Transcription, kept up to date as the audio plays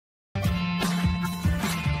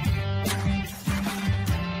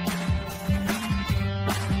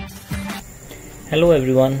Hello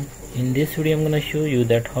everyone, in this video I'm going to show you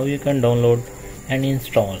that how you can download and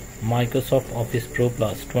install Microsoft Office Pro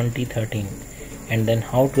Plus 2013 and then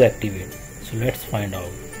how to activate. So let's find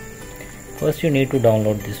out. First you need to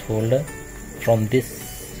download this folder from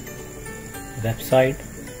this website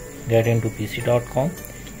getintopc.com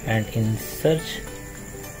and in search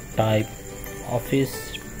type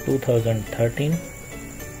Office 2013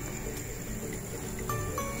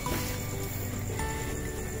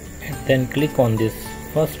 and then click on this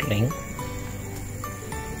first link.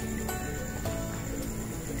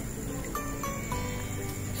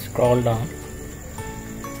 Scroll down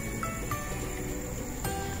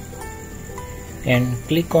and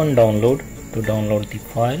click on download to download the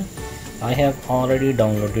file. I have already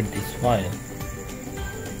downloaded this file,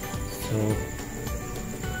 so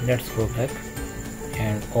let's go back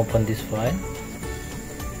and open this file.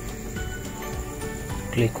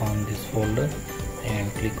 Click on this folder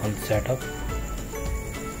and click on setup.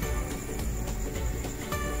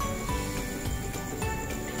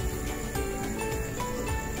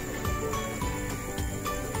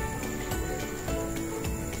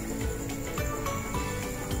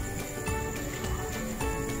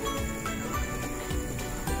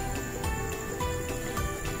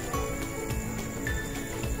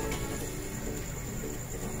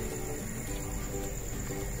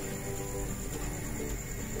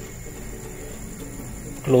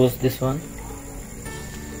 Close this one.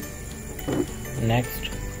 Next,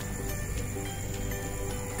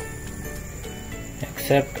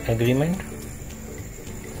 accept agreement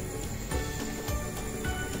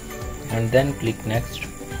and then click next.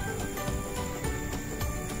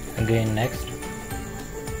 Again next.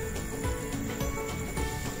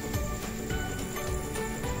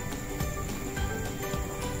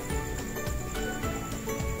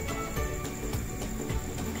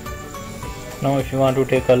 Now if you want to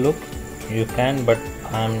take a look you can, but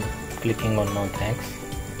I'm clicking on no thanks.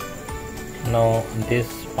 Now this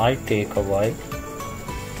might take a while.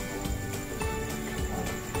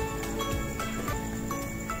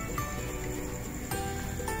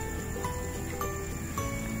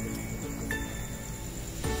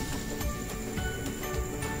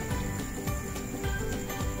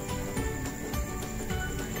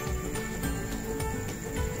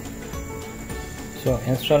 So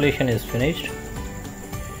installation is finished.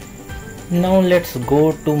 Now let's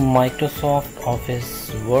go to Microsoft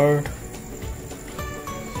Office Word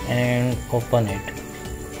and open it.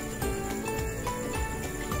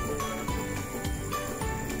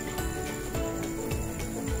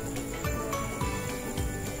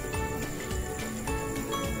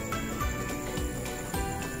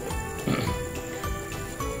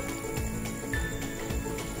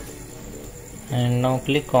 And now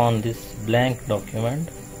click on this blank document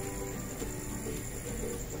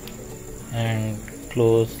and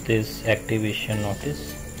close this activation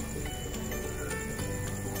notice.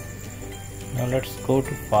 Now let's go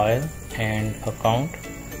to file and account,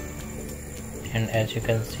 and as you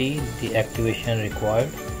can see the activation required.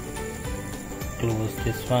 Close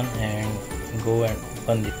this one and go and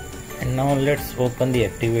open the, and now let's open the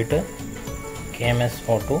activator KMS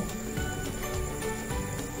Auto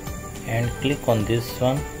and click on this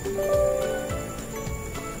one.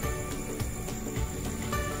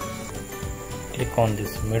 Click on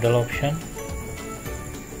this middle option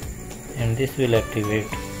and this will activate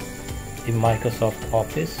the Microsoft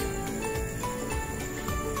Office.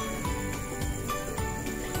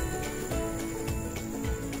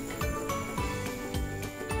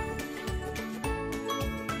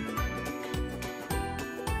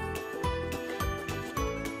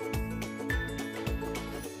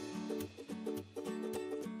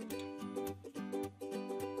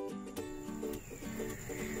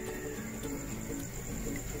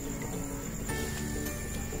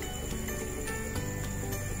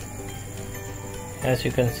 As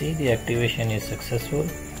you can see the activation is successful.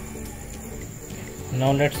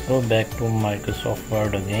 Now let's go back to Microsoft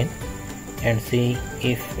Word again and see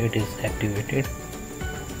if it is activated.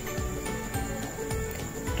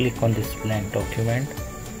 Click on this blank document.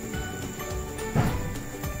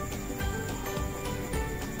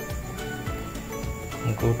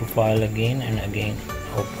 Go to file again and again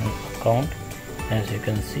open account. As you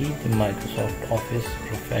can see the Microsoft Office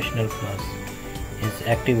Professional Plus is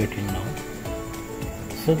activated now.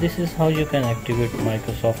 So this is how you can activate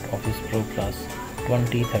Microsoft Office Pro Plus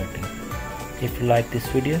 2013. If you like this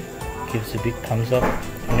video, give us a big thumbs up,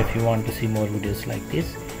 and if you want to see more videos like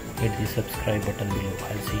this, hit the subscribe button below.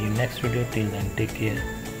 I'll see you next video. Till then, take care.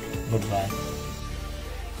 Goodbye.